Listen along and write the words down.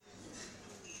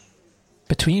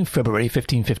Between February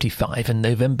 1555 and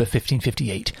November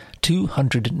 1558,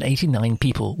 289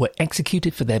 people were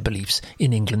executed for their beliefs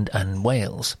in England and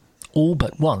Wales. All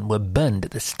but one were burned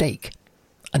at the stake.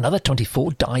 Another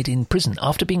 24 died in prison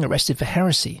after being arrested for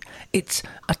heresy. It's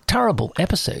a terrible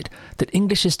episode that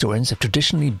English historians have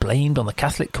traditionally blamed on the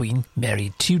Catholic Queen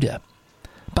Mary Tudor.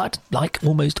 But, like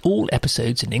almost all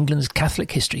episodes in England's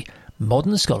Catholic history,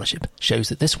 modern scholarship shows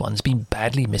that this one's been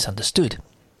badly misunderstood.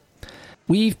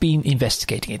 We've been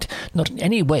investigating it, not in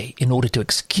any way in order to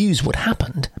excuse what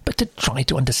happened, but to try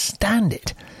to understand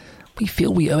it. We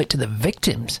feel we owe it to the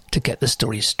victims to get the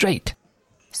story straight.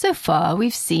 So far,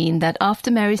 we've seen that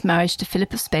after Mary's marriage to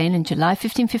Philip of Spain in July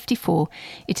 1554,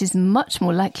 it is much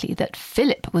more likely that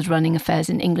Philip was running affairs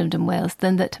in England and Wales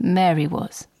than that Mary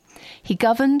was. He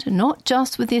governed not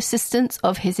just with the assistance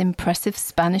of his impressive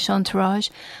Spanish entourage,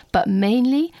 but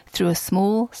mainly through a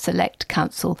small, select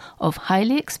council of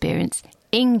highly experienced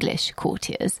English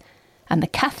courtiers, and the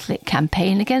Catholic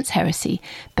campaign against heresy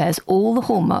bears all the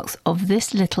hallmarks of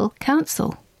this little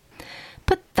council.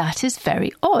 But that is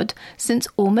very odd, since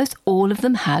almost all of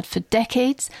them had for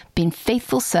decades been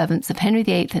faithful servants of Henry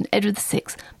VIII and Edward VI,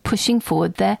 pushing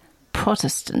forward their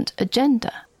Protestant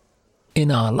agenda.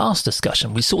 In our last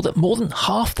discussion, we saw that more than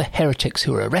half the heretics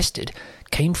who were arrested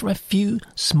came from a few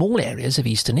small areas of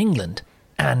eastern England,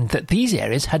 and that these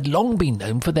areas had long been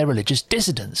known for their religious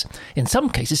dissidence. In some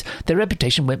cases, their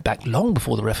reputation went back long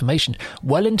before the Reformation,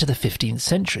 well into the 15th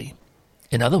century.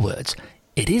 In other words,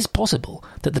 it is possible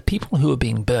that the people who were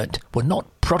being burnt were not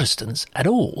Protestants at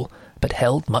all, but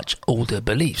held much older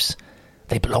beliefs.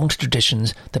 They belonged to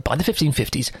traditions that by the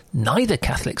 1550s neither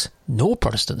Catholics nor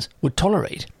Protestants would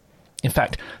tolerate. In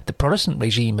fact, the Protestant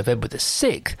regime of Edward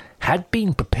VI had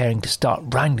been preparing to start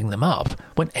rounding them up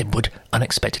when Edward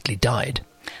unexpectedly died.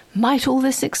 Might all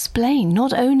this explain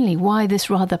not only why this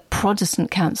rather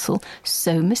Protestant council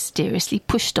so mysteriously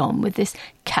pushed on with this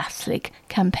Catholic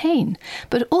campaign,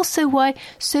 but also why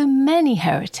so many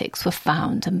heretics were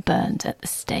found and burned at the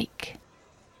stake?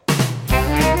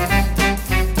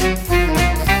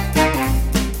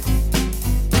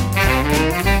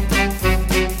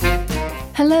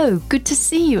 Hello, good to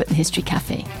see you at the History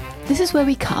Cafe. This is where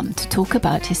we come to talk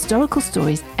about historical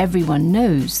stories everyone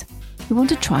knows. We want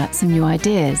to try out some new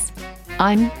ideas.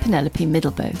 I'm Penelope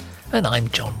Middlebow. And I'm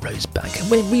John Rosebank,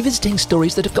 and we're revisiting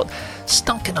stories that have got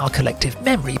stuck in our collective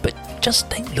memory but just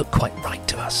don't look quite right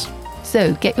to us.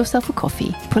 So get yourself a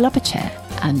coffee, pull up a chair,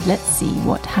 and let's see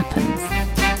what happens.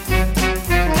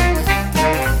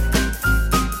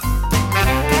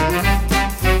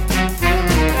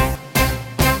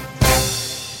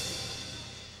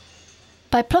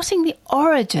 By plotting the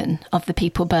origin of the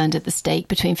people burned at the stake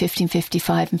between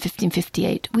 1555 and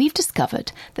 1558, we've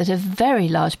discovered that a very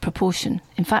large proportion,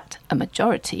 in fact a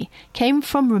majority, came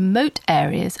from remote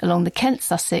areas along the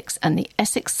Kent-Sussex and the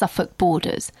Essex-Suffolk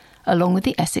borders, along with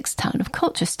the Essex town of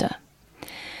Colchester.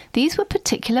 These were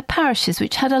particular parishes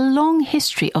which had a long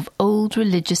history of old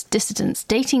religious dissidence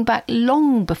dating back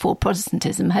long before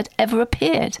Protestantism had ever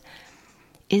appeared.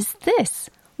 Is this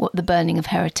what the burning of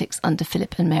heretics under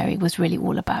Philip and Mary was really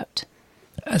all about?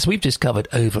 As we've discovered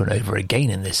over and over again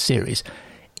in this series,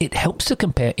 it helps to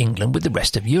compare England with the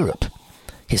rest of Europe.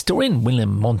 Historian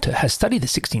William Monter has studied the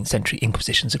 16th century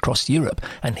Inquisitions across Europe,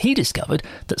 and he discovered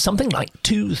that something like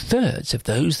 2/3 of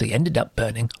those they ended up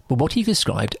burning were what he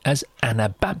described as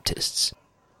Anabaptists.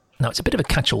 Now, it's a bit of a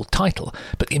catch-all title,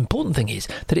 but the important thing is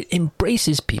that it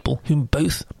embraces people whom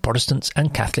both Protestants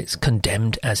and Catholics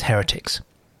condemned as heretics.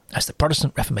 As the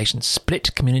Protestant Reformation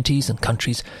split communities and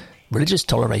countries, religious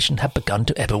toleration had begun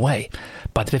to ebb away.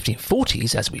 By the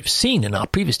 1540s, as we've seen in our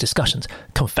previous discussions,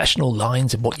 confessional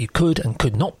lines of what you could and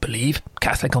could not believe,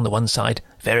 Catholic on the one side,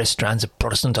 various strands of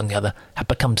Protestant on the other, had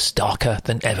become starker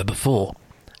than ever before.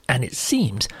 And it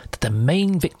seems that the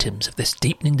main victims of this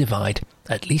deepening divide,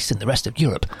 at least in the rest of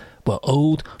Europe, were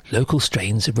old local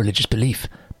strains of religious belief,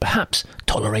 perhaps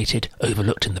tolerated,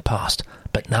 overlooked in the past,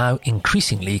 but now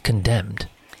increasingly condemned.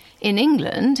 In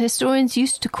England, historians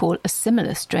used to call a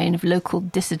similar strain of local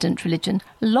dissident religion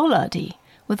Lollardy,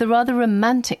 with a rather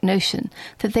romantic notion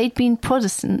that they'd been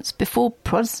Protestants before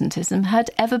Protestantism had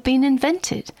ever been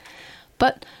invented.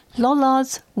 But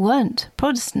Lollards weren't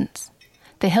Protestants.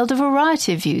 They held a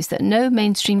variety of views that no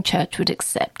mainstream church would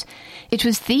accept. It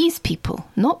was these people,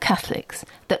 not Catholics,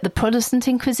 that the Protestant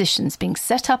Inquisitions being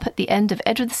set up at the end of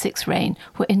Edward VI's reign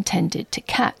were intended to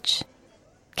catch.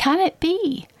 Can it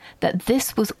be that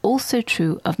this was also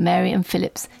true of Mary and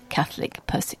Philip's Catholic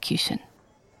persecution?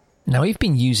 Now, we've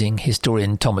been using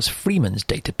historian Thomas Freeman's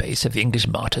database of the English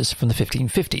martyrs from the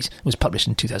 1550s. It was published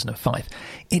in 2005.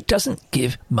 It doesn't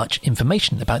give much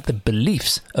information about the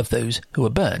beliefs of those who were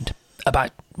burned.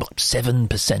 About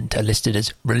 7% are listed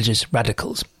as religious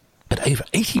radicals, but over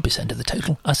 80% of the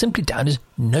total are simply down as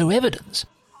no evidence.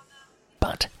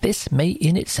 But this may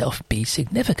in itself be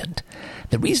significant.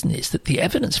 The reason is that the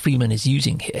evidence Freeman is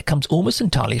using here comes almost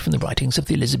entirely from the writings of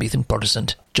the Elizabethan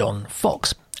Protestant John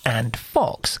Foxe. And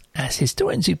Foxe, as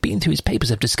historians who've been through his papers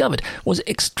have discovered, was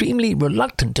extremely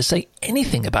reluctant to say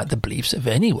anything about the beliefs of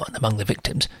anyone among the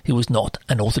victims who was not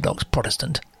an Orthodox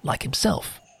Protestant like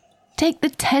himself. Take the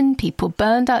 10 people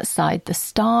burned outside the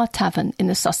Star Tavern in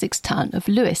the Sussex town of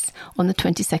Lewes on the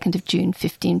 22nd of June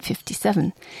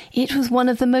 1557. It was one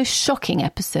of the most shocking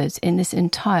episodes in this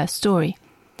entire story.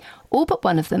 All but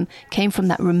one of them came from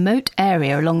that remote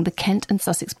area along the Kent and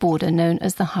Sussex border known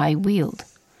as the High Weald.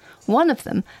 One of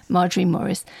them, Marjorie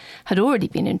Morris, had already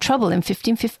been in trouble in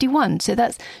 1551, so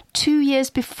that's 2 years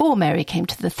before Mary came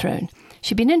to the throne.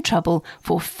 She'd been in trouble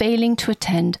for failing to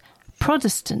attend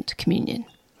Protestant communion.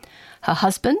 Her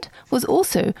husband was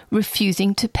also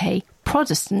refusing to pay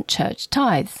Protestant church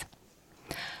tithes.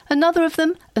 Another of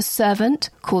them, a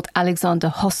servant called Alexander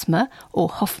Hosmer or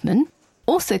Hoffman,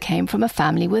 also came from a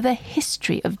family with a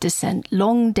history of dissent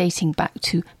long dating back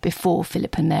to before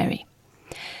Philip and Mary.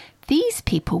 These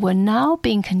people were now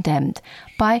being condemned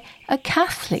by a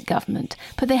Catholic government,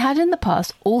 but they had in the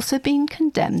past also been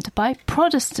condemned by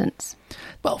Protestants.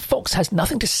 Well, Foxe has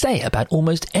nothing to say about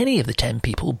almost any of the 10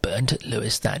 people burnt at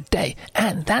Lewes that day,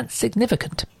 and that's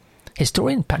significant.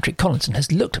 Historian Patrick Collinson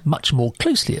has looked much more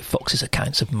closely at Foxe's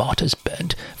accounts of martyrs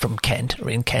burnt from Kent or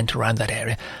in Kent around that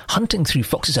area. Hunting through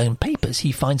Foxe's own papers,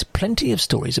 he finds plenty of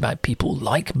stories about people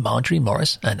like Marjorie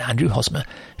Morris and Andrew Hosmer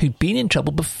who'd been in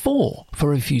trouble before for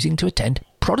refusing to attend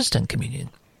Protestant communion.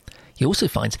 He also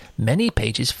finds many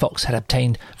pages Foxe had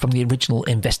obtained from the original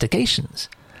investigations,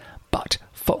 but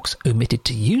Foxe omitted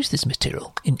to use this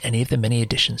material in any of the many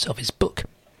editions of his book.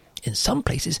 In some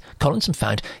places, Collinson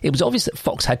found it was obvious that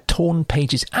Foxe had torn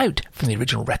pages out from the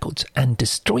original records and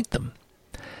destroyed them.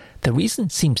 The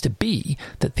reason seems to be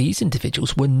that these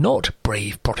individuals were not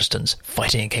brave Protestants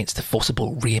fighting against the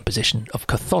forcible reimposition of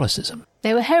Catholicism.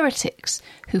 They were heretics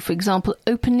who, for example,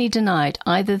 openly denied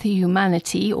either the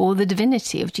humanity or the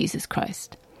divinity of Jesus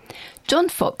Christ. John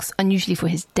Foxe, unusually for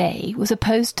his day, was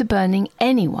opposed to burning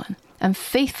anyone and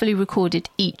faithfully recorded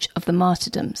each of the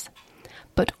martyrdoms.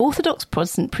 But Orthodox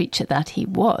Protestant preacher that he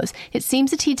was, it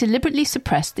seems that he deliberately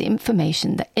suppressed the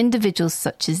information that individuals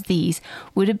such as these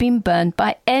would have been burned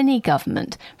by any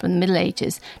government from the Middle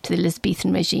Ages to the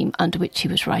Elizabethan regime under which he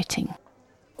was writing.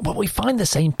 Well, we find the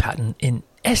same pattern in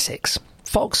Essex.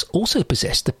 Foxe also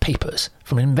possessed the papers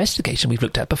from an investigation we've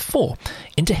looked at before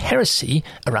into heresy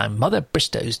around Mother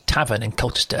Bristow's tavern in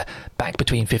Colchester back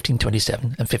between 1527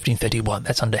 and 1531.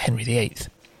 That's under Henry VIII.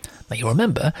 Now, you'll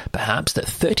remember, perhaps, that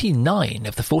 39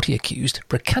 of the 40 accused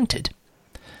recanted.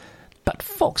 But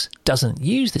Foxe doesn't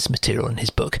use this material in his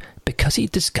book because he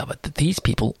discovered that these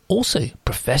people also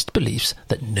professed beliefs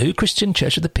that no Christian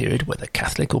church of the period, whether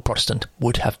Catholic or Protestant,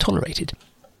 would have tolerated.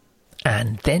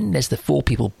 And then there's the 4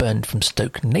 people burned from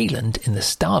Stoke Nayland in the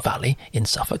Star Valley in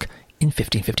Suffolk in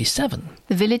 1557.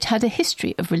 The village had a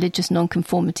history of religious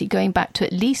nonconformity going back to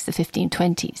at least the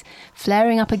 1520s,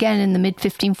 flaring up again in the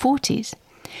mid-1540s.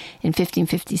 In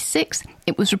 1556,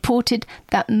 it was reported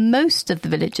that most of the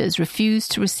villagers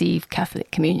refused to receive Catholic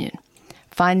communion.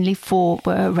 Finally, 4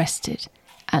 were arrested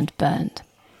and burned.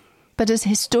 But as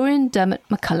historian Dermot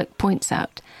McCulloch points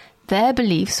out, their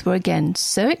beliefs were again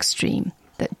so extreme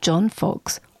that John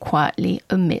Foxe quietly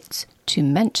omits to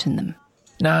mention them.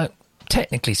 Now,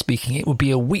 technically speaking, it would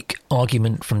be a weak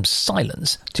argument from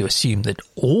silence to assume that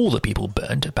all the people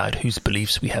burned, about whose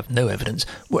beliefs we have no evidence,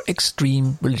 were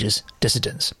extreme religious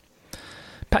dissidents.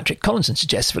 Patrick Collinson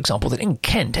suggests, for example, that in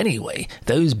Kent anyway,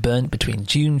 those burnt between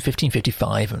June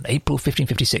 1555 and April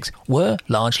 1556 were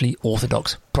largely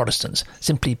Orthodox Protestants,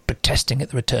 simply protesting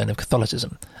at the return of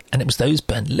Catholicism, and it was those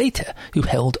burned later who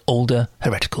held older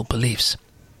heretical beliefs.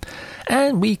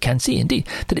 And we can see, indeed,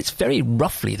 that it's very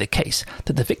roughly the case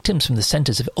that the victims from the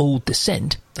centres of old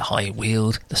dissent, the High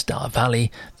Weald, the Star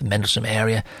Valley, the Mendlesham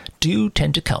area, do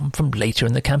tend to come from later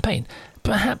in the campaign,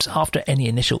 perhaps after any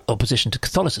initial opposition to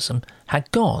Catholicism had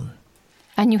gone.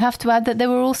 And you have to add that there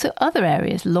were also other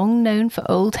areas long known for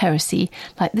old heresy,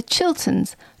 like the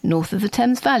Chilterns, north of the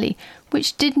Thames Valley,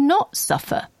 which did not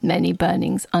suffer many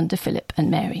burnings under Philip and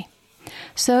Mary.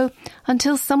 So,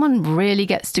 until someone really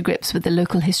gets to grips with the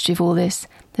local history of all this,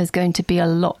 there's going to be a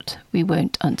lot we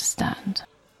won't understand.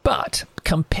 But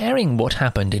comparing what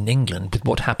happened in England with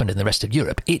what happened in the rest of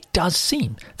Europe, it does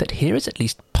seem that here is at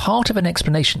least part of an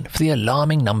explanation for the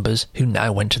alarming numbers who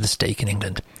now went to the stake in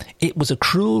England. It was a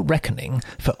cruel reckoning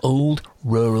for old,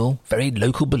 rural, very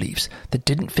local beliefs that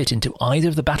didn't fit into either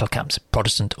of the battle camps,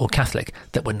 Protestant or Catholic,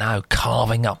 that were now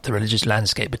carving up the religious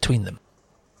landscape between them.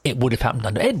 It would have happened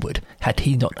under Edward had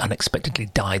he not unexpectedly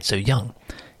died so young.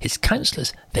 His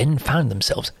counsellors then found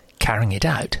themselves carrying it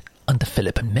out under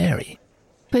Philip and Mary.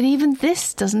 But even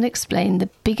this doesn't explain the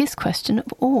biggest question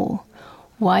of all.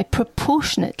 Why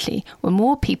proportionately were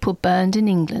more people burned in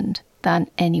England than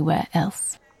anywhere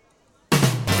else?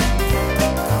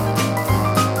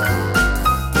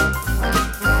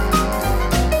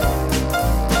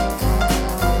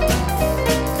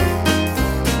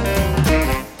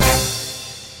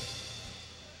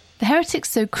 The heretics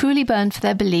so cruelly burned for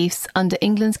their beliefs under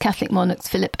England's Catholic monarchs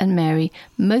Philip and Mary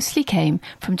mostly came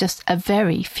from just a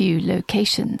very few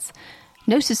locations.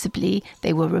 Noticeably,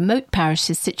 they were remote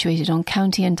parishes situated on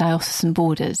county and diocesan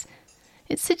borders.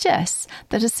 It suggests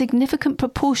that a significant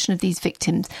proportion of these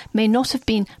victims may not have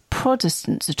been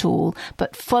Protestants at all,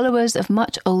 but followers of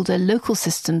much older local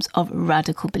systems of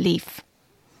radical belief.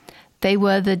 They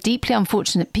were the deeply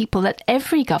unfortunate people that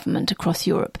every government across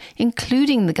Europe,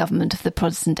 including the government of the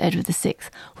Protestant Edward VI,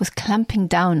 was clamping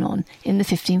down on in the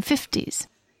 1550s.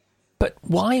 But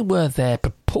why were there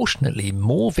proportionately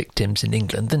more victims in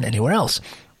England than anywhere else?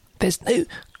 There's no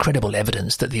credible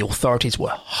evidence that the authorities were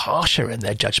harsher in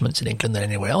their judgments in England than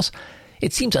anywhere else.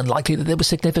 It seems unlikely that there was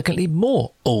significantly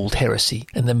more old heresy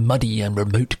in the muddy and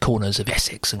remote corners of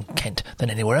Essex and Kent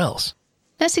than anywhere else.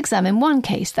 Let's examine one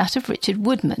case, that of Richard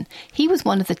Woodman. He was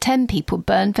one of the 10 people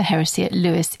burned for heresy at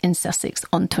Lewes in Sussex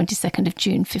on 22nd of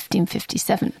June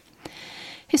 1557.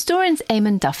 Historians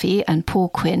Eamon Duffy and Paul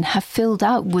Quinn have filled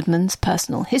out Woodman's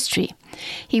personal history.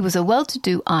 He was a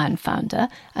well-to-do iron founder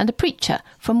and a preacher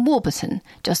from Warburton,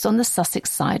 just on the Sussex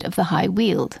side of the High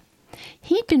Weald.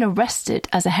 He'd been arrested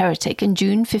as a heretic in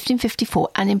June 1554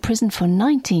 and imprisoned for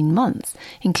 19 months,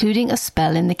 including a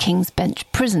spell in the King's Bench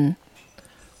prison.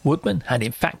 Woodman had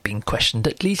in fact been questioned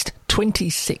at least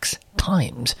 26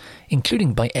 times,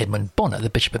 including by Edmund Bonner, the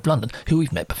Bishop of London, who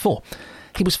we've met before.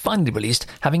 He was finally released,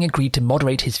 having agreed to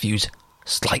moderate his views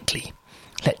slightly.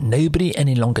 Let nobody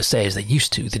any longer say, as they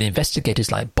used to, that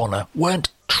investigators like Bonner weren't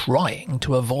trying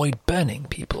to avoid burning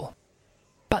people.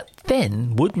 But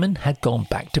then Woodman had gone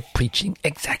back to preaching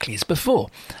exactly as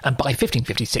before, and by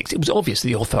 1556 it was obvious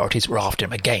the authorities were after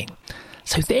him again.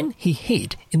 So then he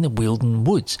hid in the Wealden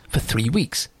Woods for 3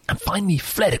 weeks and finally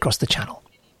fled across the Channel.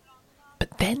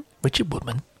 But then Richard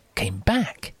Woodman came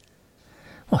back.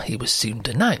 Well, he was soon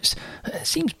denounced,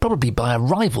 seems probably by a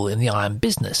rival in the iron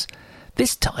business.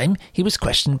 This time he was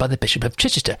questioned by the Bishop of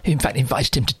Chichester, who in fact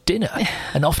invited him to dinner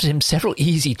and offered him several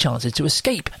easy chances to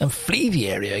escape and flee the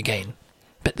area again.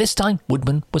 But this time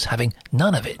Woodman was having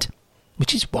none of it,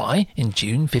 which is why in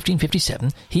June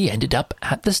 1557 he ended up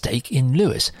at the stake in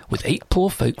Lewes with 8 poor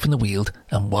folk from the Weald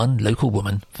and 1 local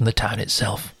woman from the town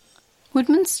itself.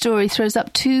 Woodman's story throws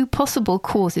up 2 possible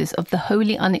causes of the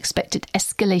wholly unexpected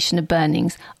escalation of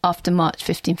burnings after March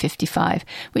 1555,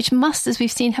 which must, as we've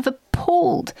seen, have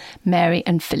appalled Mary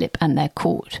and Philip and their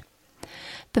court.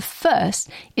 The first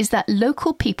is that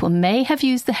local people may have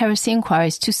used the heresy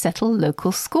inquiries to settle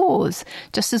local scores,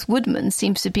 just as Woodman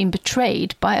seems to have been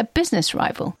betrayed by a business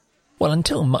rival. Well,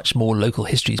 until much more local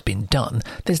history has been done,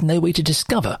 there's no way to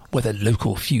discover whether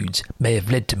local feuds may have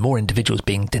led to more individuals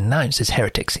being denounced as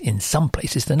heretics in some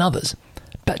places than others.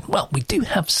 But, well, we do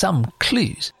have some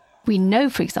clues. We know,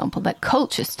 for example, that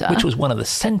Colchester, which was one of the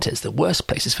centres, the worst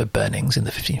places for burnings in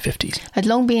the 1550s, had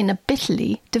long been a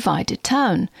bitterly divided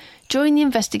town. During the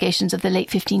investigations of the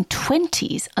late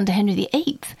 1520s under Henry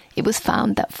VIII, it was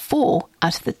found that 4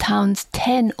 out of the town's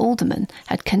 10 aldermen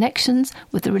had connections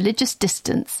with the religious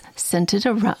dissidents centred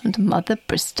around Mother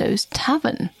Bristow's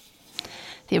tavern.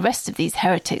 The arrest of these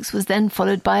heretics was then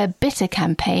followed by a bitter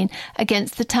campaign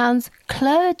against the town's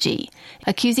clergy,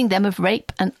 accusing them of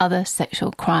rape and other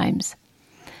sexual crimes.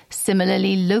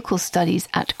 Similarly, local studies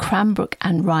at Cranbrook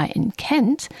and Rye in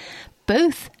Kent,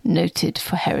 both noted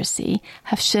for heresy,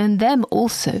 have shown them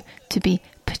also to be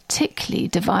particularly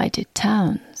divided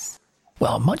towns.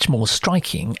 Well, much more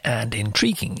striking and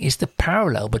intriguing is the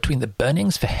parallel between the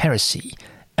burnings for heresy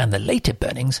and the later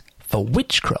burnings for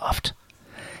witchcraft.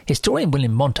 Historian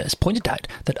William Monter has pointed out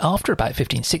that after about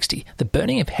 1560, the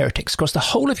burning of heretics across the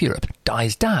whole of Europe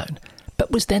dies down,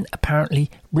 but was then apparently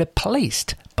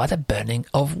replaced by the burning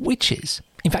of witches.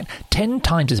 In fact, 10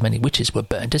 times as many witches were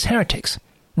burned as heretics.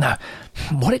 Now,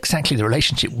 what exactly the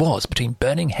relationship was between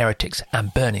burning heretics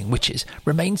and burning witches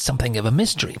remains something of a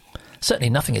mystery.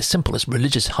 Certainly nothing as simple as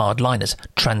religious hardliners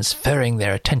transferring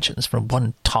their attentions from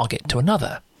one target to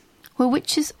another. Were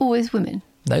witches always women?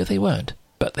 No, they weren't,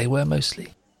 but they were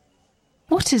mostly.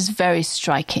 What is very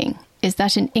striking is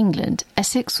that in England,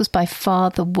 Essex was by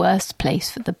far the worst place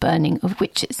for the burning of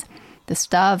witches, the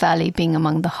Stour Valley being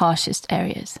among the harshest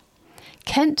areas.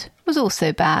 Kent was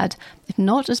also bad, if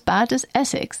not as bad as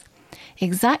Essex.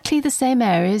 Exactly the same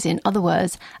areas, in other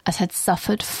words, as had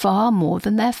suffered far more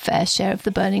than their fair share of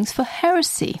the burnings for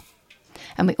heresy.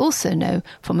 And we also know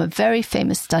from a very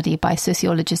famous study by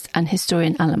sociologist and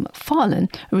historian Alan Macfarlane,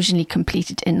 originally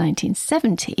completed in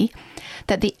 1970,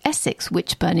 that the Essex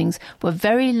witch burnings were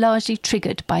very largely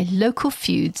triggered by local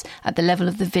feuds at the level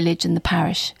of the village and the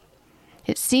parish.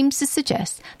 It seems to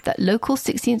suggest that local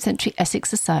 16th century Essex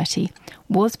society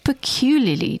was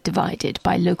peculiarly divided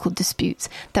by local disputes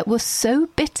that were so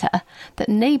bitter that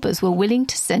neighbours were willing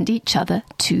to send each other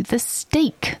to the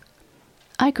stake.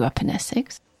 I grew up in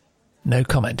Essex. No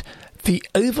comment. The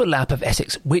overlap of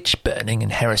Essex witch burning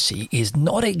and heresy is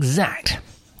not exact.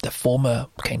 The former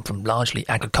came from largely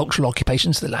agricultural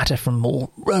occupations, the latter from more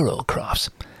rural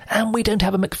crafts. And we don't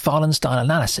have a Macfarlane-style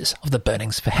analysis of the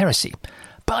burnings for heresy.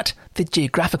 But the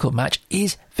geographical match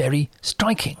is very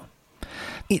striking.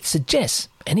 It suggests,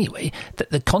 anyway,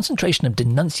 that the concentration of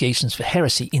denunciations for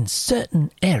heresy in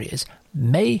certain areas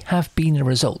may have been a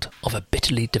result of a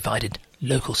bitterly divided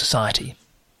local society.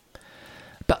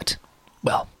 But,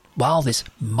 well, while this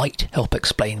might help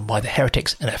explain why the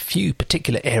heretics in a few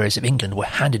particular areas of England were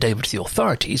handed over to the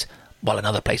authorities, while in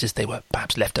other places they were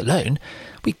perhaps left alone,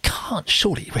 we can't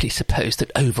surely really suppose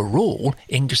that overall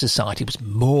English society was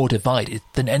more divided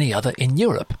than any other in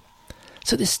Europe.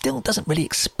 So this still doesn't really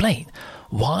explain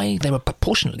why there were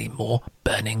proportionally more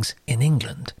burnings in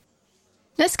England.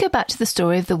 Let's go back to the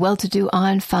story of the well-to-do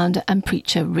iron founder and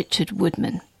preacher Richard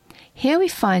Woodman. Here we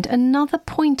find another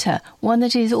pointer, one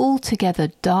that is altogether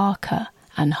darker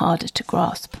and harder to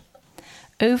grasp.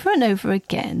 Over and over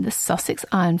again, the Sussex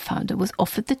iron founder was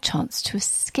offered the chance to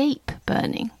escape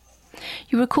burning.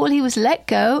 You recall he was let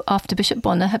go after Bishop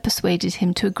Bonner had persuaded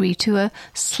him to agree to a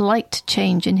slight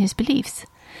change in his beliefs.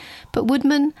 But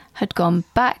Woodman had gone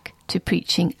back to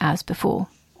preaching as before.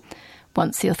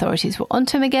 Once the authorities were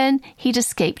onto him again, he'd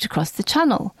escaped across the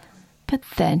channel. But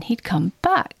then he'd come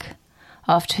back.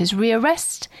 After his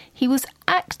rearrest, he was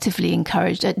actively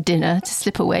encouraged at dinner to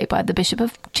slip away by the Bishop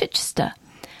of Chichester.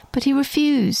 But he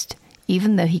refused,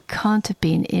 even though he can't have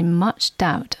been in much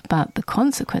doubt about the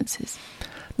consequences.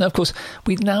 Now, of course,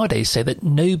 we nowadays say that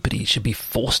nobody should be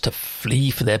forced to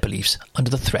flee for their beliefs under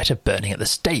the threat of burning at the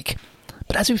stake.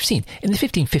 But as we've seen, in the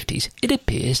 1550s, it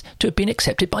appears to have been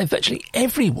accepted by virtually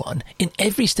everyone in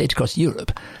every state across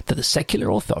Europe that the secular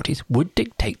authorities would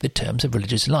dictate the terms of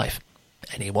religious life.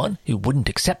 Anyone who wouldn't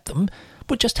accept them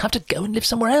would just have to go and live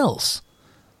somewhere else.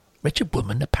 Richard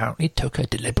Woodman apparently took a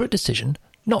deliberate decision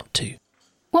not to.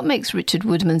 What makes Richard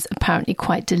Woodman's apparently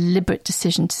quite deliberate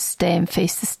decision to stay and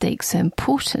face the stake so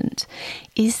important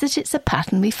is that it's a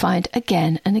pattern we find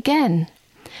again and again.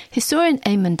 Historian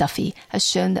Eamon Duffy has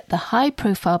shown that the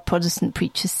high-profile Protestant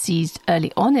preachers seized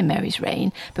early on in Mary's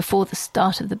reign, before the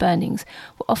start of the burnings,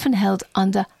 were often held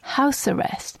under house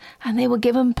arrest, and they were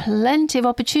given plenty of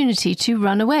opportunity to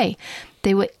run away.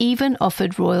 They were even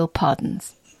offered royal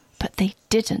pardons. But they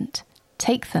didn't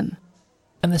take them.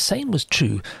 And the same was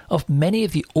true of many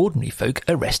of the ordinary folk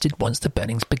arrested once the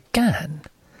burnings began.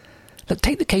 Look,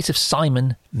 take the case of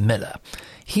Simon Miller.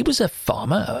 He was a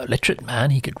farmer, a literate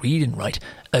man, he could read and write,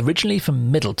 originally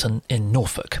from Middleton in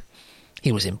Norfolk.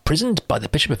 He was imprisoned by the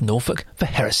Bishop of Norfolk for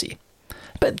heresy.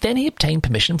 But then he obtained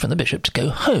permission from the bishop to go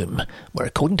home, where,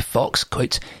 according to Fox,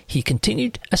 quotes, he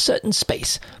continued a certain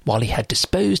space while he had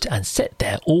disposed and set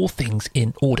there all things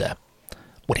in order.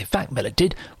 What in fact Miller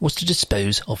did was to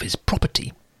dispose of his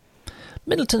property.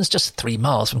 Middleton's just 3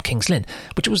 miles from King's Lynn,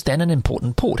 which was then an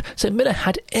important port, so Miller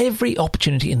had every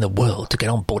opportunity in the world to get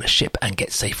on board a ship and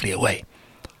get safely away.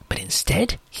 But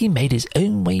instead, he made his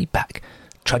own way back,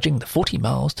 trudging the 40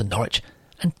 miles to Norwich,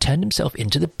 and turned himself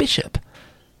into the bishop.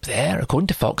 There, according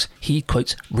to Fox, he,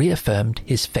 quotes, reaffirmed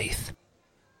his faith.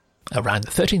 Around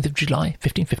the 13th of July,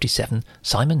 1557,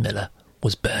 Simon Miller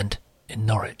was burned in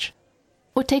Norwich.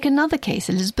 Or take another case,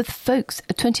 Elizabeth Folkes,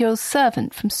 a 20-year-old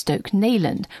servant from Stoke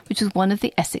Nayland, which was one of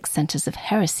the Essex centres of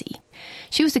heresy.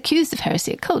 She was accused of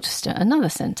heresy at Colchester, another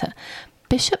centre.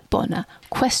 Bishop Bonner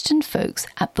questioned Folkes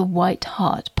at the White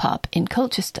Hart pub in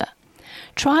Colchester.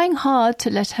 Trying hard to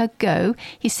let her go,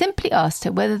 he simply asked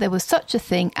her whether there was such a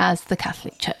thing as the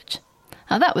Catholic Church.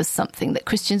 Now that was something that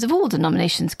Christians of all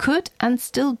denominations could and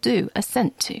still do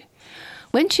assent to.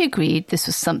 When she agreed this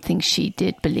was something she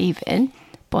did believe in,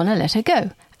 Bonner let her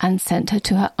go and sent her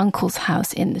to her uncle's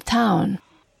house in the town.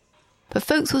 But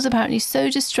Ffoulkes was apparently so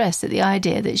distressed at the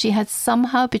idea that she had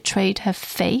somehow betrayed her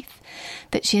faith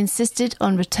that she insisted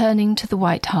on returning to the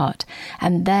White Hart,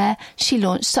 and there she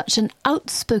launched such an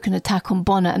outspoken attack on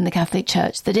Bonner and the Catholic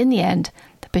Church that in the end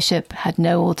the bishop had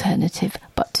no alternative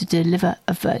but to deliver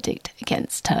a verdict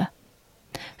against her.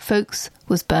 Ffoulkes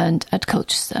was burned at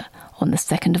Colchester on the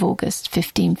 2nd of August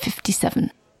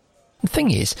 1557. The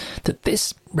thing is that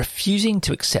this refusing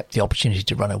to accept the opportunity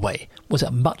to run away was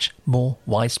a much more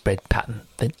widespread pattern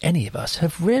than any of us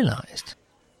have realised.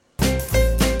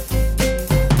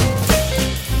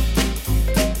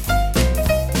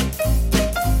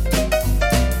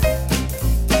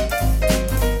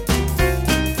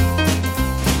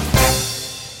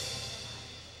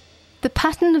 The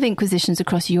pattern of inquisitions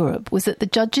across Europe was that the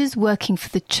judges working for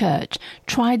the church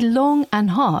tried long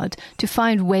and hard to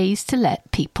find ways to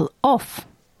let people off.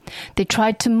 They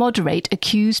tried to moderate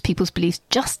accused people's beliefs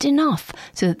just enough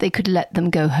so that they could let them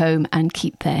go home and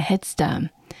keep their heads down.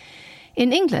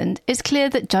 In England, it's clear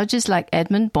that judges like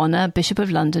Edmund Bonner, Bishop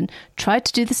of London, tried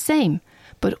to do the same,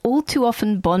 but all too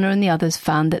often Bonner and the others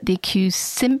found that the accused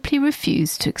simply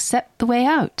refused to accept the way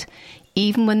out,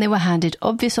 even when they were handed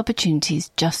obvious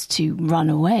opportunities just to run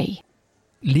away.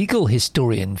 Legal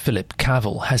historian Philip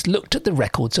Cavell has looked at the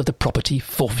records of the property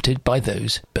forfeited by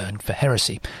those burned for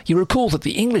heresy. You recall that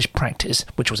the English practice,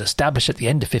 which was established at the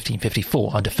end of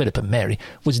 1554 under Philip and Mary,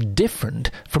 was different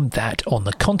from that on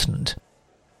the continent.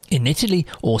 In Italy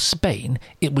or Spain,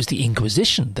 it was the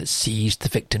Inquisition that seized the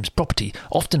victim's property,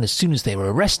 often as soon as they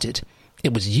were arrested.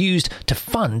 It was used to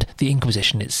fund the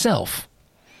Inquisition itself.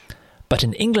 But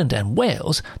in England and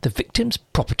Wales, the victim's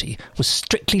property was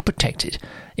strictly protected,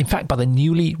 in fact by the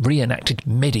newly reenacted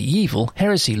medieval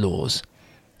heresy laws.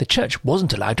 The church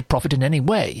wasn't allowed to profit in any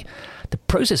way. The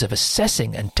process of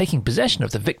assessing and taking possession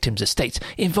of the victims' estates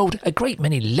involved a great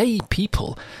many lay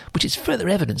people, which is further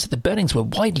evidence that the burnings were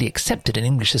widely accepted in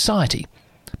English society.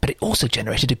 But it also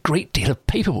generated a great deal of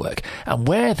paperwork, and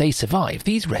where they survive,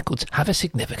 these records have a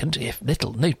significant, if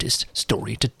little noticed,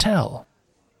 story to tell.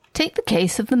 Take the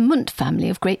case of the Munt family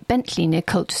of Great Bentley near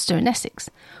Colchester in Essex.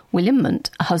 William Munt,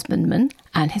 a husbandman,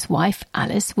 and his wife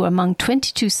Alice were among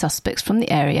 22 suspects from the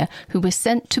area who were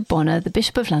sent to Bonner, the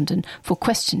Bishop of London, for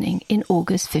questioning in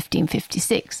August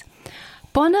 1556.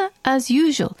 Bonner, as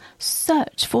usual,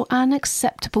 searched for an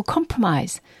acceptable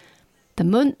compromise. The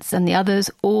Munts and the others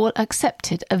all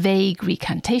accepted a vague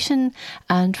recantation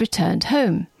and returned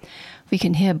home. We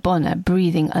can hear Bonner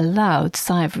breathing a loud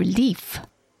sigh of relief.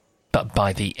 But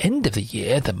by the end of the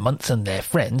year, the Munts and their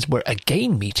friends were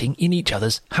again meeting in each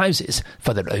other's houses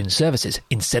for their own services,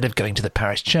 instead of going to the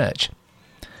parish church.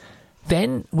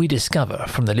 Then we discover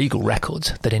from the legal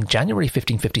records that in January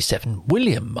 1557,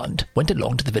 William Munt went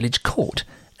along to the village court,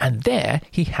 and there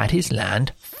he had his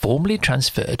land formally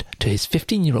transferred to his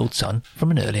 15-year-old son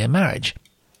from an earlier marriage.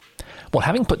 Well,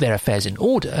 having put their affairs in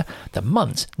order, the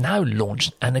Munts now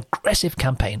launched an aggressive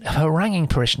campaign of haranguing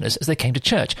parishioners as they came to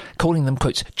church, calling them,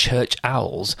 quotes, church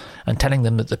owls, and telling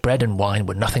them that the bread and wine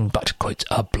were nothing but, quotes,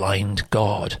 a blind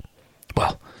god.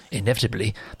 Well,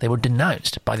 inevitably, they were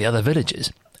denounced by the other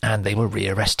villagers, and they were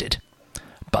rearrested.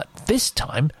 But this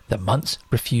time, the Munts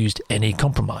refused any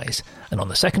compromise, and on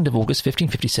the 2nd of August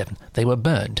 1557, they were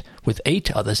burned, with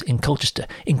 8 others in Colchester,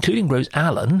 including Rose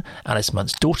Allen, Alice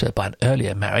Munt's daughter by an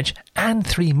earlier marriage, and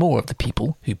 3 more of the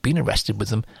people who'd been arrested with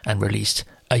them and released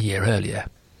a year earlier.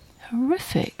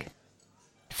 Horrific.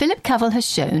 Philip Cavell has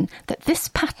shown that this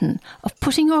pattern of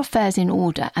putting your affairs in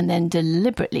order and then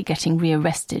deliberately getting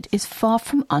rearrested is far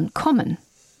from uncommon.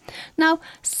 Now,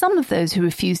 some of those who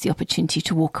refused the opportunity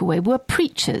to walk away were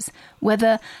preachers,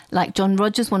 whether, like John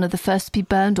Rogers, one of the first to be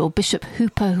burned, or Bishop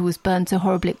Hooper, who was burned so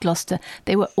horribly at Gloucester,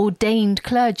 they were ordained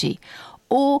clergy,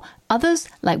 or others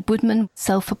like Woodman,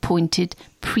 self-appointed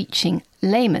preaching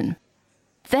laymen.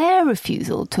 Their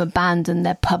refusal to abandon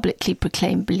their publicly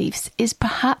proclaimed beliefs is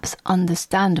perhaps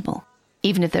understandable,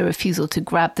 even if their refusal to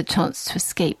grab the chance to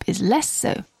escape is less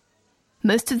so.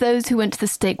 Most of those who went to the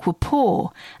stake were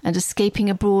poor, and escaping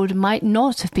abroad might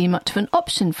not have been much of an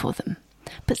option for them.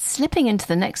 But slipping into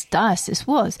the next diocese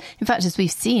was, in fact, as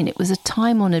we've seen, it was a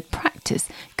time-honoured practice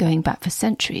going back for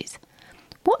centuries.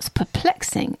 What's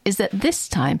perplexing is that this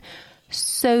time,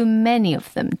 so many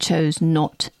of them chose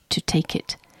not to take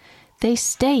it. They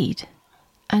stayed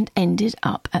and ended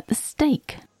up at the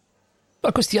stake.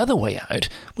 Of course, the other way out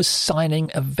was signing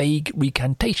a vague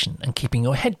recantation and keeping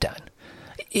your head down.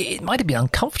 It might have been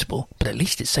uncomfortable, but at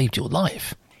least it saved your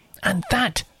life. And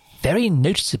that, very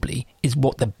noticeably, is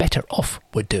what the better off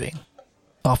were doing.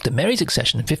 After Mary's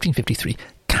accession in 1553,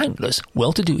 countless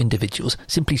well-to-do individuals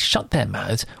simply shut their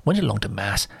mouths, went along to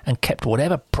Mass, and kept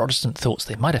whatever Protestant thoughts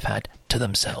they might have had to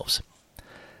themselves.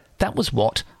 That was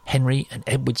what Henry and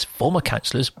Edward's former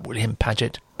councillors, William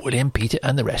Paget, William Peter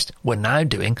and the rest, were now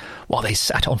doing while they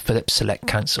sat on Philip's select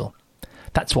council.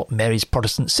 That's what Mary's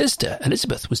Protestant sister,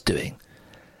 Elizabeth, was doing.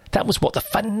 That was what the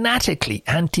fanatically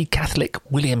anti-Catholic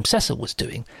William Cecil was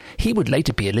doing. He would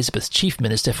later be Elizabeth's chief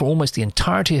minister for almost the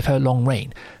entirety of her long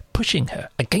reign, pushing her,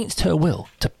 against her will,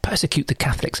 to persecute the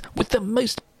Catholics with the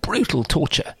most brutal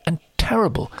torture and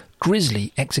terrible,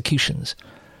 grisly executions.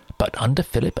 But under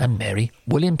Philip and Mary,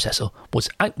 William Cecil was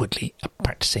outwardly a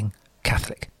practising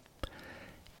Catholic.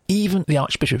 Even the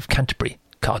Archbishop of Canterbury,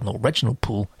 Cardinal Reginald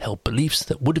Pole, held beliefs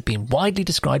that would have been widely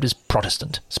described as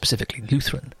Protestant, specifically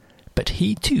Lutheran. But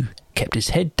he too kept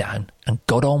his head down and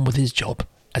got on with his job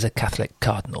as a Catholic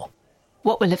cardinal.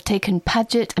 What will have taken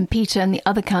Paget and Peter and the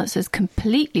other councillors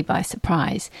completely by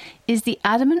surprise is the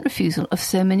adamant refusal of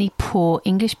so many poor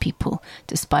English people,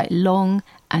 despite long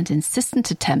and insistent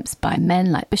attempts by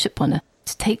men like Bishop Bonner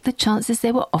to take the chances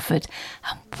they were offered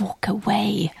and walk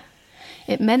away.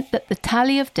 It meant that the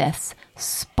tally of deaths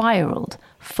spiralled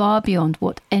far beyond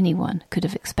what anyone could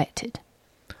have expected.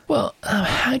 Well,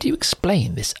 how do you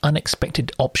explain this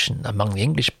unexpected option among the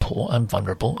English poor and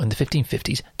vulnerable in the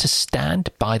 1550s to stand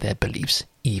by their beliefs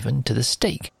even to the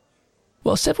stake?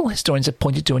 Well, several historians have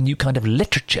pointed to a new kind of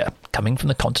literature coming from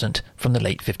the continent from the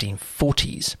late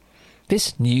 1540s.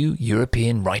 This new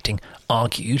European writing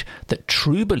argued that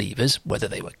true believers, whether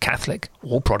they were Catholic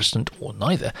or Protestant or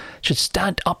neither, should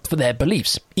stand up for their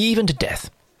beliefs, even to death.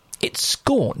 It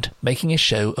scorned making a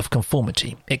show of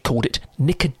conformity. It called it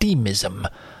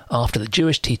Nicodemism, after the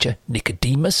Jewish teacher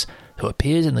Nicodemus, who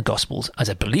appears in the Gospels as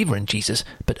a believer in Jesus,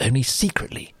 but only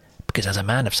secretly, because as a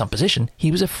man of some position,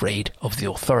 he was afraid of the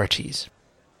authorities.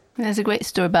 There's a great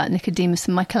story about Nicodemus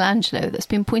and Michelangelo that's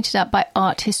been pointed out by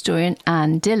art historian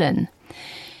Anne Dillon.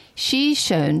 She's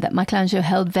shown that Michelangelo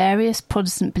held various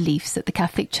Protestant beliefs that the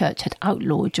Catholic Church had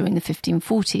outlawed during the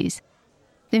 1540s.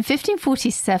 In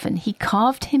 1547, he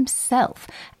carved himself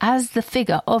as the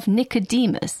figure of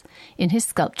Nicodemus in his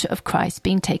sculpture of Christ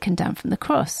being taken down from the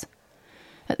cross.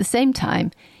 At the same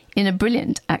time, in a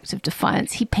brilliant act of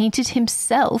defiance, he painted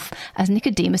himself as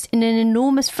Nicodemus in an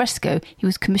enormous fresco he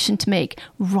was commissioned to make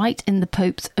right in the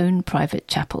Pope's own private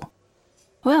chapel.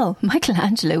 Well,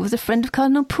 Michelangelo was a friend of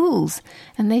Cardinal Pole's,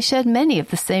 and they shared many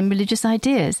of the same religious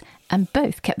ideas, and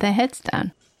both kept their heads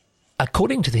down.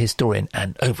 According to the historian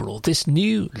Anne Overall, this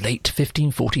new late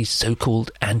 1540s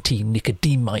so-called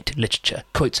anti-Nicodemite literature,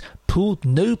 quotes, pulled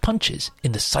no punches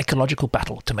in the psychological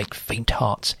battle to make faint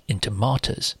hearts into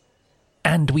martyrs.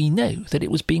 And we know that it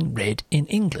was being read in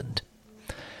England.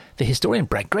 The historian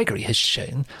Brad Gregory has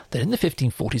shown that in the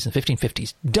 1540s and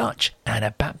 1550s, Dutch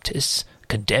Anabaptists,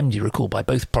 condemned, you recall, by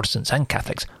both Protestants and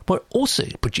Catholics, were also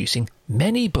producing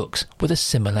many books with a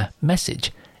similar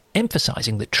message,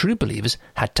 emphasising that true believers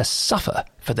had to suffer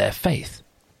for their faith.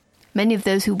 Many of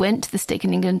those who went to the stake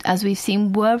in England, as we've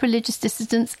seen, were religious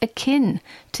dissidents akin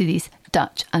to these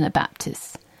Dutch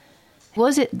Anabaptists.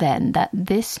 Was it then that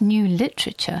this new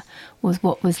literature was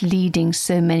what was leading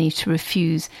so many to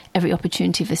refuse every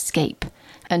opportunity of escape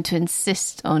and to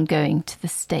insist on going to the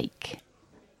stake?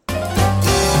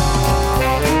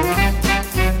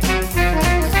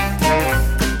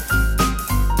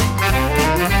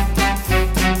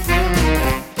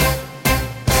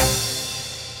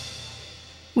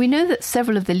 We know that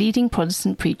several of the leading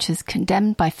Protestant preachers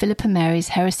condemned by Philip and Mary's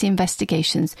heresy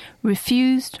investigations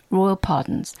refused royal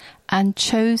pardons and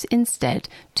chose instead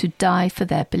to die for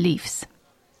their beliefs.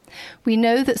 We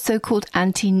know that so-called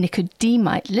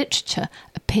anti-Nicodemite literature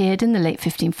appeared in the late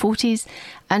 1540s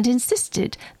and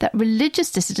insisted that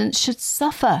religious dissidents should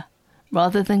suffer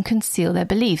rather than conceal their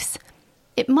beliefs.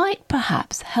 It might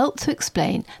perhaps help to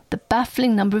explain the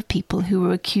baffling number of people who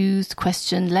were accused,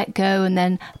 questioned, let go, and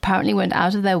then apparently went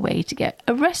out of their way to get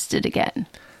arrested again.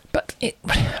 But it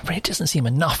really doesn't seem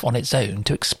enough on its own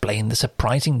to explain the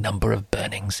surprising number of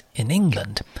burnings in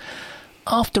England.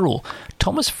 After all,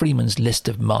 Thomas Freeman's list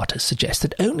of martyrs suggests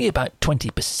that only about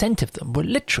 20% of them were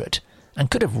literate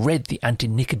and could have read the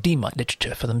anti-Nicodemite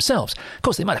literature for themselves. Of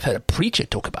course, they might have heard a preacher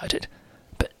talk about it.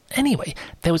 Anyway,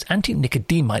 there was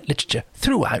anti-Nicodemite literature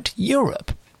throughout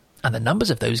Europe, and the numbers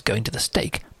of those going to the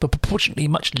stake were proportionately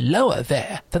much lower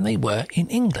there than they were in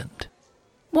England.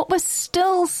 What we're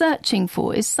still searching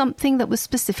for is something that was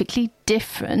specifically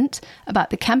different about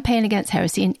the campaign against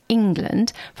heresy in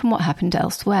England from what happened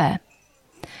elsewhere.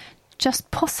 just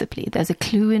possibly there's a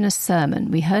clue in a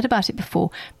sermon, we heard about it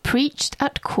before, preached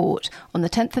at court on the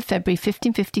 10th of February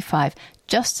 1555,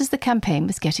 just as the campaign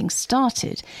was getting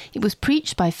started. It was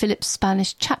preached by Philip's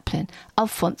Spanish chaplain,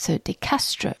 Alfonso de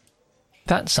Castro.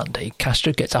 That Sunday,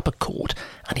 Castro gets up at court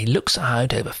and he looks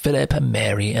out over Philip and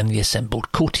Mary and the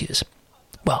assembled courtiers.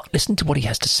 Well, listen to what he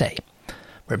has to say.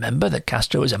 Remember that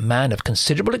Castro is a man of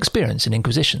considerable experience in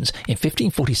inquisitions. In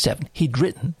 1547, he'd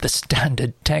written the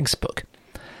standard textbook.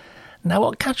 Now,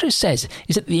 what Castro says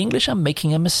is that the English are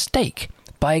making a mistake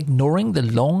by ignoring the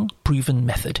long-proven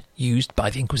method used by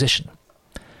the Inquisition.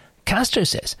 Castro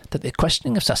says that the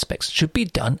questioning of suspects should be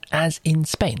done as in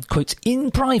Spain, quotes,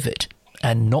 in private,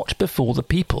 and not before the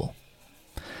people.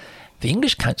 The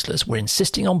English councillors were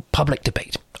insisting on public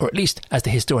debate, or at least, as the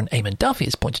historian Eamon Duffy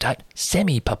has pointed out,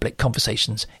 semi-public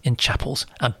conversations in chapels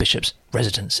and bishops'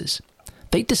 residences.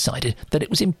 They decided that it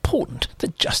was important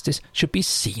that justice should be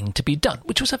seen to be done,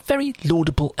 which was a very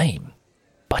laudable aim.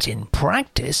 But in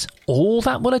practice, all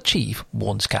that will achieve,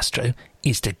 warns Castro,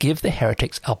 is to give the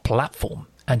heretics a platform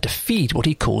and to feed what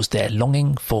he calls their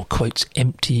longing for, quotes,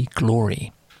 empty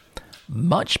glory.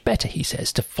 Much better, he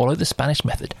says, to follow the Spanish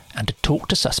method and to talk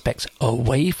to suspects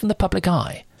away from the public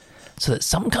eye, so that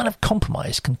some kind of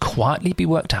compromise can quietly be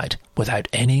worked out without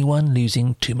anyone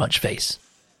losing too much face.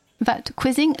 In fact,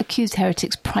 quizzing accused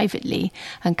heretics privately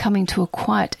and coming to a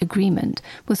quiet agreement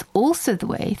was also the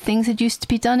way things had used to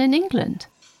be done in England.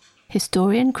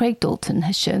 Historian Craig Dalton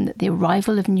has shown that the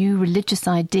arrival of new religious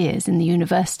ideas in the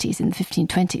universities in the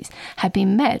 1520s had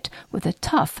been met with a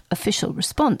tough official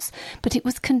response, but it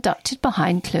was conducted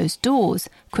behind closed doors.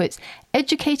 Quotes,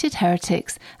 educated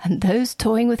heretics and those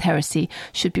toying with heresy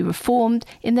should be reformed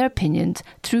in their opinions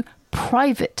through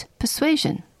private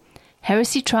persuasion.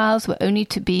 Heresy trials were only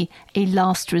to be a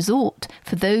last resort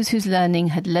for those whose learning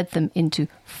had led them into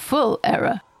full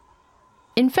error.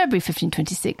 In February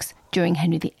 1526, during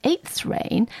Henry VIII's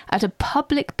reign, at a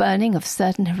public burning of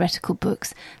certain heretical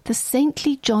books, the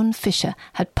saintly John Fisher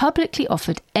had publicly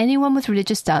offered anyone with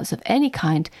religious doubts of any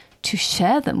kind to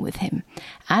share them with him,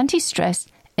 and he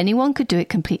stressed anyone could do it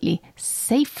completely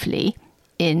safely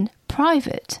in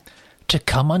private. To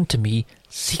come unto me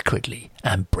secretly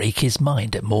and break his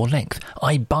mind at more length,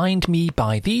 I bind me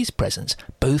by these presents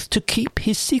both to keep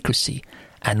his secrecy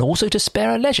and also to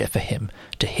spare a leisure for him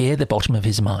to hear the bottom of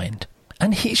his mind.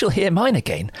 And he shall hear mine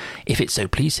again, if it so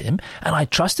please him, and I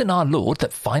trust in our Lord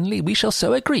that finally we shall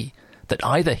so agree, that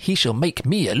either he shall make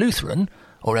me a Lutheran,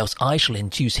 or else I shall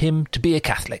induce him to be a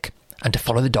Catholic, and to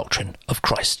follow the doctrine of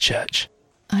Christ's Church.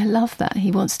 I love that.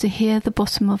 He wants to hear the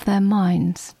bottom of their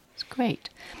minds. It's great.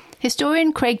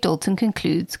 Historian Craig Dalton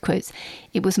concludes, quotes,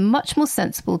 it was much more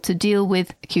sensible to deal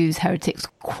with accused heretics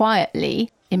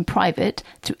quietly, in private,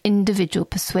 through individual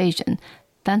persuasion,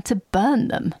 than to burn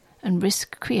them and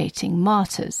risk creating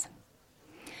martyrs.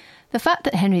 The fact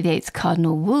that Henry VIII's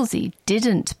Cardinal Wolsey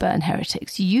didn't burn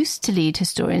heretics used to lead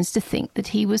historians to think that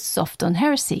he was soft on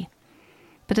heresy.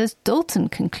 But as Dalton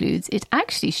concludes, it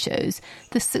actually shows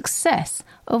the success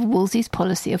of Wolsey's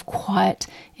policy of quiet,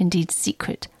 indeed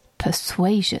secret,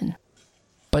 persuasion.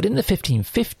 But in the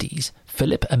 1550s,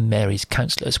 Philip and Mary's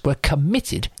councillors were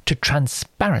committed to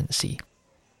transparency.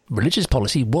 Religious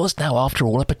policy was now, after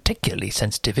all, a particularly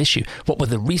sensitive issue, what with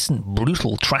the recent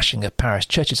brutal trashing of parish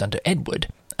churches under Edward,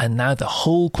 and now the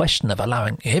whole question of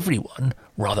allowing everyone,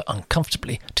 rather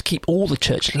uncomfortably, to keep all the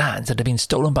church lands that had been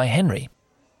stolen by Henry.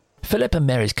 Philip and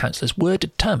Mary's councillors were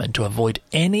determined to avoid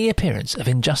any appearance of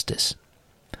injustice.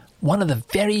 One of the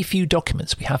very few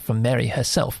documents we have from Mary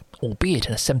herself, albeit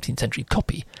in a 17th century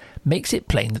copy, makes it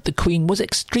plain that the Queen was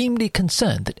extremely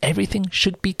concerned that everything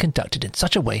should be conducted in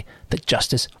such a way that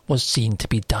justice was seen to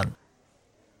be done.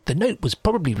 The note was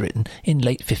probably written in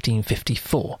late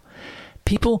 1554.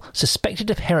 People suspected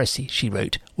of heresy, she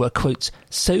wrote, were, quotes,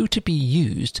 so to be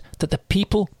used that the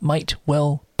people might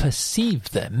well perceive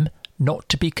them not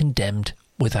to be condemned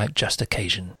without just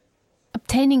occasion.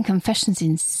 Obtaining confessions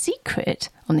in secret,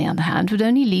 on the other hand, would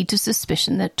only lead to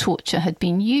suspicion that torture had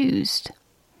been used.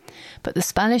 But the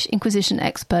Spanish Inquisition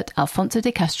expert Alfonso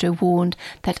de Castro warned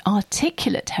that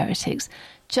articulate heretics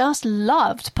just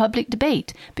loved public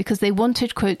debate because they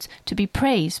wanted, quotes, to be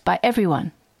praised by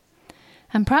everyone.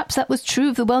 And perhaps that was true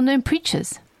of the well-known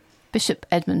preachers. Bishop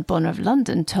Edmund Bonner of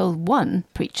London told one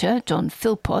preacher, John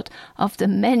Philpot, after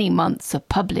many months of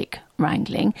public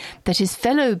wrangling, that his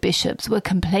fellow bishops were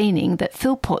complaining that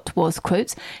Philpot was,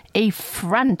 quotes, a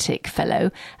frantic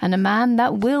fellow and a man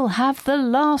that will have the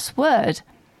last word.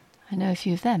 I know a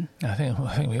few of them. I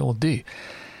think we all do.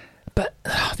 But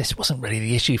this wasn't really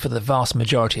the issue for the vast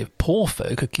majority of poor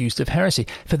folk accused of heresy.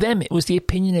 For them, it was the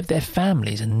opinion of their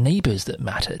families and neighbours that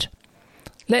mattered.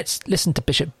 Let's listen to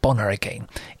Bishop Bonner again.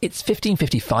 It's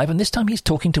 1555, and this time he's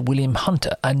talking to William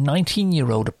Hunter, a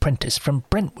 19-year-old apprentice from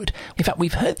Brentwood. In fact,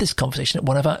 we've heard this conversation at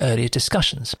one of our earlier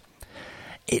discussions.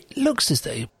 It looks as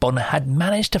though Bonner had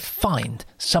managed to find,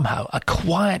 somehow, a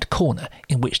quiet corner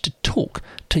in which to talk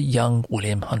to young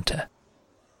William Hunter.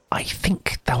 "I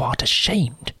think thou art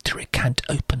ashamed to recant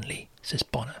openly," says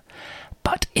Bonner.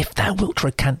 "But if thou wilt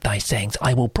recant thy sayings,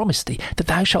 I will promise thee that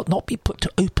thou shalt not be put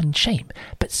to open shame,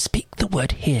 but speak the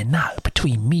word here now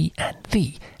between me and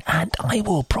thee, and I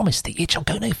will promise thee it shall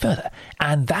go no further,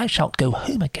 and thou shalt go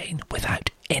home again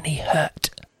without any hurt."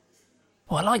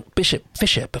 Well, like Bishop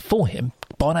Fisher before him,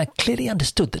 Bonner clearly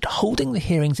understood that holding the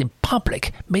hearings in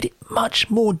public made it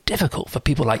much more difficult for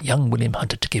people like young William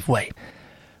Hunter to give way.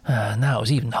 Now it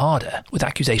was even harder, with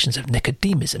accusations of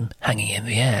Nicodemism hanging in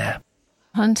the air.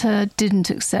 Hunter didn't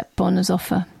accept Bonner's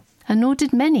offer, and nor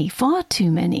did many, far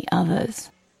too many others.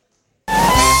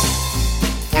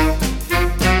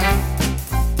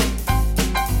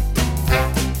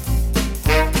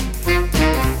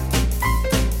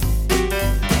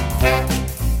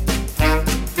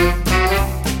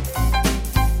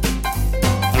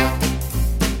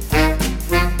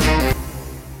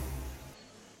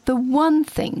 The one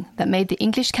thing that made the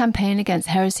English campaign against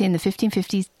heresy in the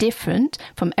 1550s different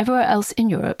from everywhere else in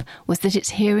Europe was that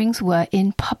its hearings were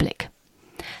in public.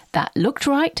 That looked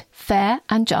right, fair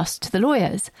and just to the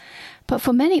lawyers. But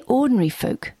for many ordinary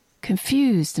folk,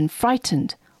 confused and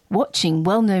frightened, watching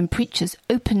well-known preachers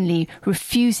openly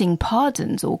refusing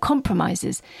pardons or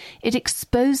compromises, it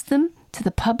exposed them to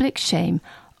the public shame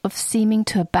of seeming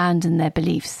to abandon their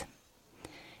beliefs.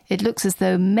 It looks as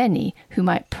though many who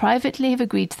might privately have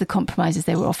agreed to the compromises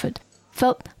they were offered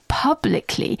felt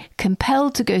publicly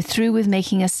compelled to go through with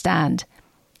making a stand,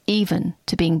 even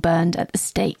to being burned at the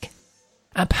stake.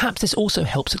 And perhaps this also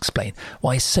helps explain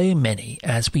why so many,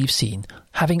 as we've seen,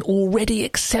 having already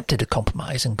accepted a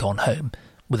compromise and gone home,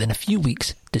 within a few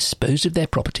weeks disposed of their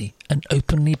property and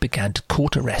openly began to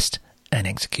court arrest and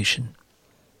execution.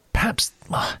 Perhaps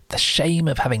the shame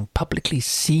of having publicly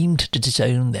seemed to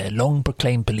disown their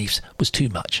long-proclaimed beliefs was too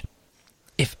much.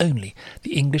 If only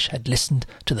the English had listened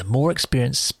to the more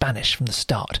experienced Spanish from the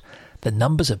start, the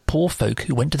numbers of poor folk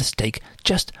who went to the stake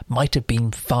just might have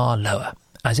been far lower,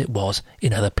 as it was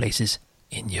in other places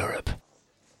in Europe.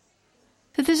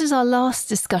 So this is our last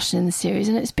discussion in the series,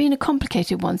 and it's been a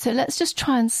complicated one, so let's just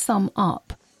try and sum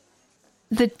up.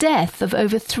 The death of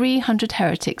over 300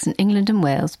 heretics in England and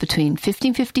Wales between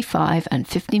 1555 and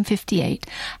 1558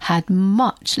 had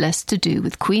much less to do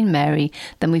with Queen Mary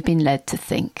than we've been led to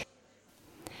think.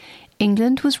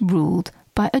 England was ruled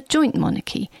by a joint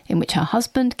monarchy in which her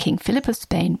husband, King Philip of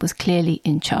Spain, was clearly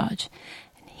in charge.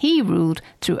 He ruled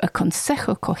through a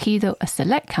Consejo Cogido, a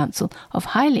select council of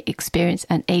highly experienced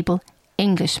and able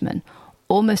Englishmen,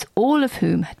 almost all of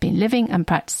whom had been living and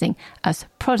practicing as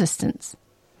Protestants.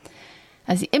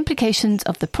 As the implications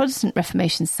of the Protestant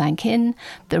Reformation sank in,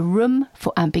 the room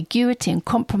for ambiguity and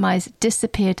compromise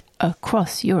disappeared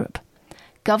across Europe.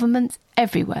 Governments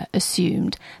everywhere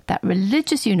assumed that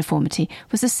religious uniformity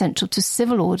was essential to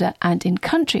civil order and in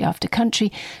country after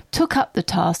country took up the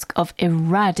task of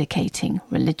eradicating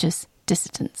religious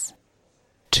dissidents.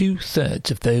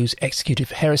 2/3 of those executed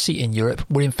for heresy in Europe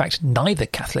were in fact neither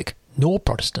Catholic nor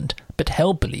Protestant, but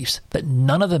held beliefs that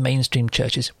none of the mainstream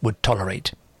churches would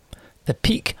tolerate. The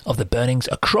peak of the burnings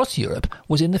across Europe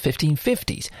was in the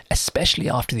 1550s, especially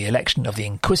after the election of the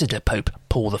Inquisitor Pope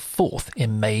Paul IV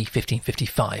in May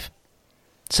 1555.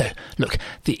 So, look,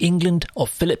 the England of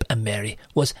Philip and Mary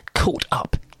was caught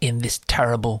up in this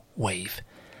terrible wave.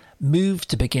 Moves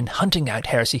to begin hunting out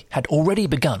heresy had already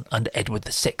begun under Edward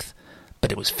VI,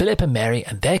 but it was Philip and Mary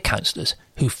and their counsellors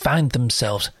who found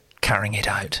themselves carrying it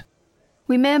out.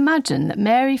 We may imagine that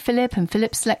Mary, Philip and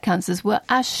Philip's select counsellors were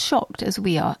as shocked as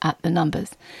we are at the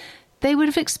numbers. They would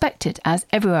have expected, as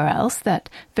everywhere else, that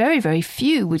very, very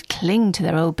few would cling to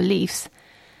their old beliefs.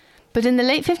 But in the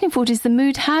late 1540s, the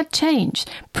mood had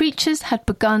changed. Preachers had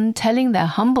begun telling their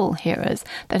humble hearers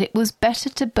that it was better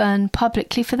to burn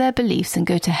publicly for their beliefs and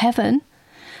go to heaven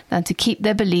than to keep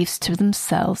their beliefs to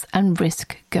themselves and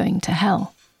risk going to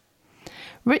hell.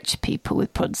 Rich people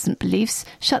with Protestant beliefs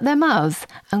shut their mouths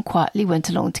and quietly went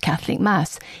along to Catholic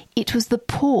Mass. It was the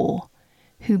poor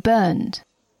who burned.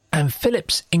 And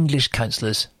Philip's English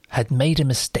counsellors had made a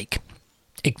mistake.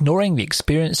 Ignoring the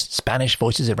experienced Spanish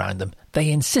voices around them, they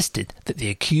insisted that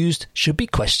the accused should be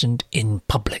questioned in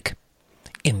public.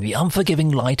 In the unforgiving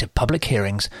light of public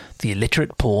hearings, the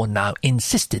illiterate poor now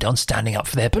insisted on standing up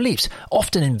for their beliefs,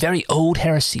 often in very old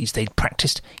heresies they'd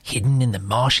practised hidden in the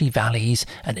marshy valleys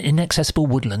and inaccessible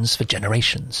woodlands for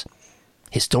generations.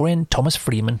 Historian Thomas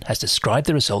Freeman has described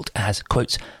the result as,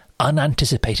 quotes,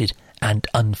 unanticipated and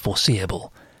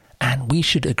unforeseeable. And we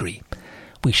should agree.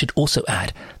 We should also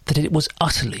add that it was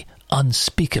utterly,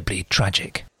 unspeakably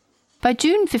tragic. By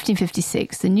June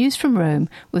 1556, the news from Rome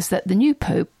was that the new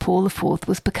Pope, Paul IV,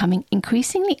 was becoming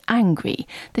increasingly angry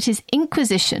that his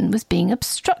Inquisition was being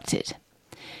obstructed.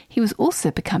 He was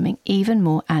also becoming even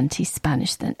more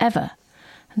anti-Spanish than ever.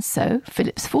 And so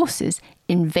Philip's forces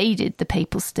invaded the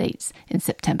Papal States in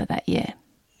September that year.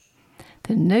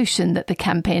 The notion that the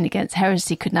campaign against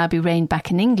heresy could now be reined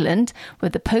back in England, where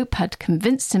the Pope had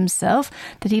convinced himself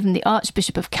that even the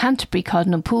Archbishop of Canterbury,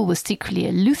 Cardinal Pole, was secretly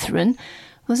a Lutheran,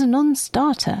 was a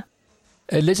non-starter.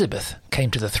 Elizabeth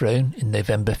came to the throne in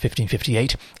November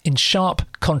 1558. In sharp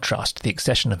contrast to the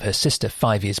accession of her sister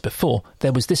 5 years before,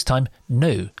 there was this time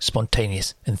no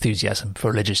spontaneous enthusiasm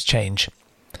for religious change.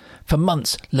 For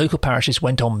months, local parishes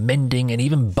went on mending and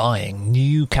even buying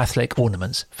new Catholic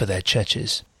ornaments for their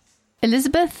churches.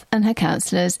 Elizabeth and her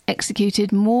councillors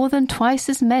executed more than twice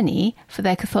as many for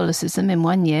their Catholicism in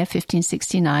 1 year,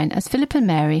 1569, as Philip and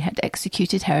Mary had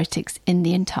executed heretics in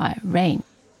the entire reign.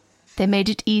 They made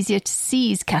it easier to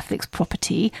seize Catholics'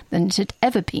 property than it had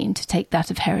ever been to take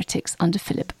that of heretics under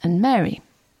Philip and Mary.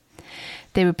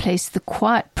 They replaced the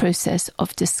quiet process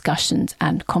of discussions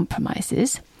and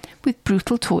compromises with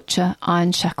brutal torture,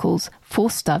 iron shackles,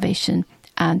 forced starvation,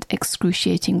 and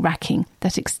excruciating racking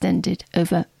that extended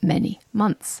over many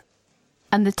months.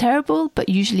 And the terrible but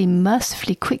usually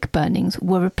mercifully quick burnings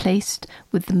were replaced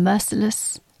with the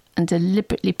merciless and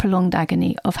deliberately prolonged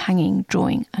agony of hanging,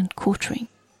 drawing, and quartering.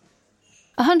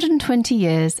 120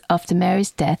 years after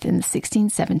Mary's death in the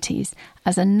 1670s,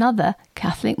 as another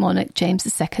Catholic monarch, James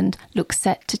II, looked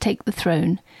set to take the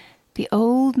throne, the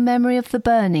old memory of the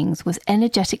burnings was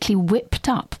energetically whipped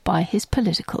up by his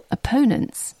political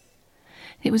opponents.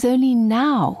 It was only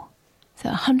now, so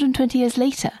 120 years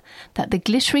later, that the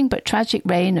glittering but tragic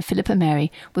reign of Philip and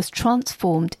Mary was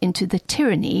transformed into the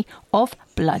tyranny of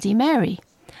Bloody Mary,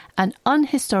 an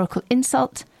unhistorical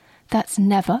insult that's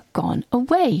never gone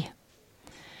away.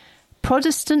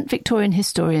 Protestant Victorian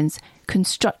historians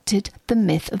constructed the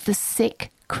myth of the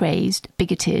sick, crazed,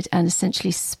 bigoted, and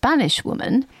essentially Spanish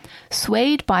woman,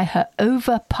 swayed by her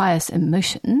over-pious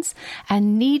emotions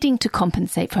and needing to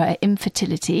compensate for her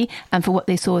infertility and for what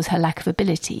they saw as her lack of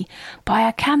ability, by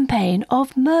a campaign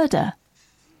of murder.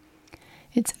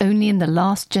 It's only in the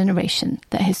last generation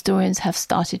that historians have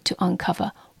started to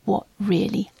uncover what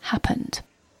really happened.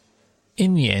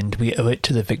 In the end, we owe it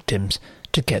to the victims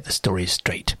to get the story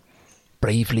straight.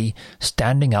 Bravely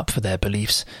standing up for their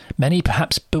beliefs, many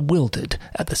perhaps bewildered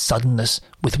at the suddenness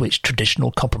with which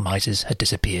traditional compromises had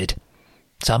disappeared.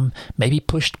 Some may be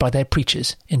pushed by their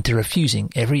preachers into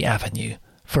refusing every avenue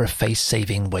for a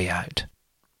face-saving way out.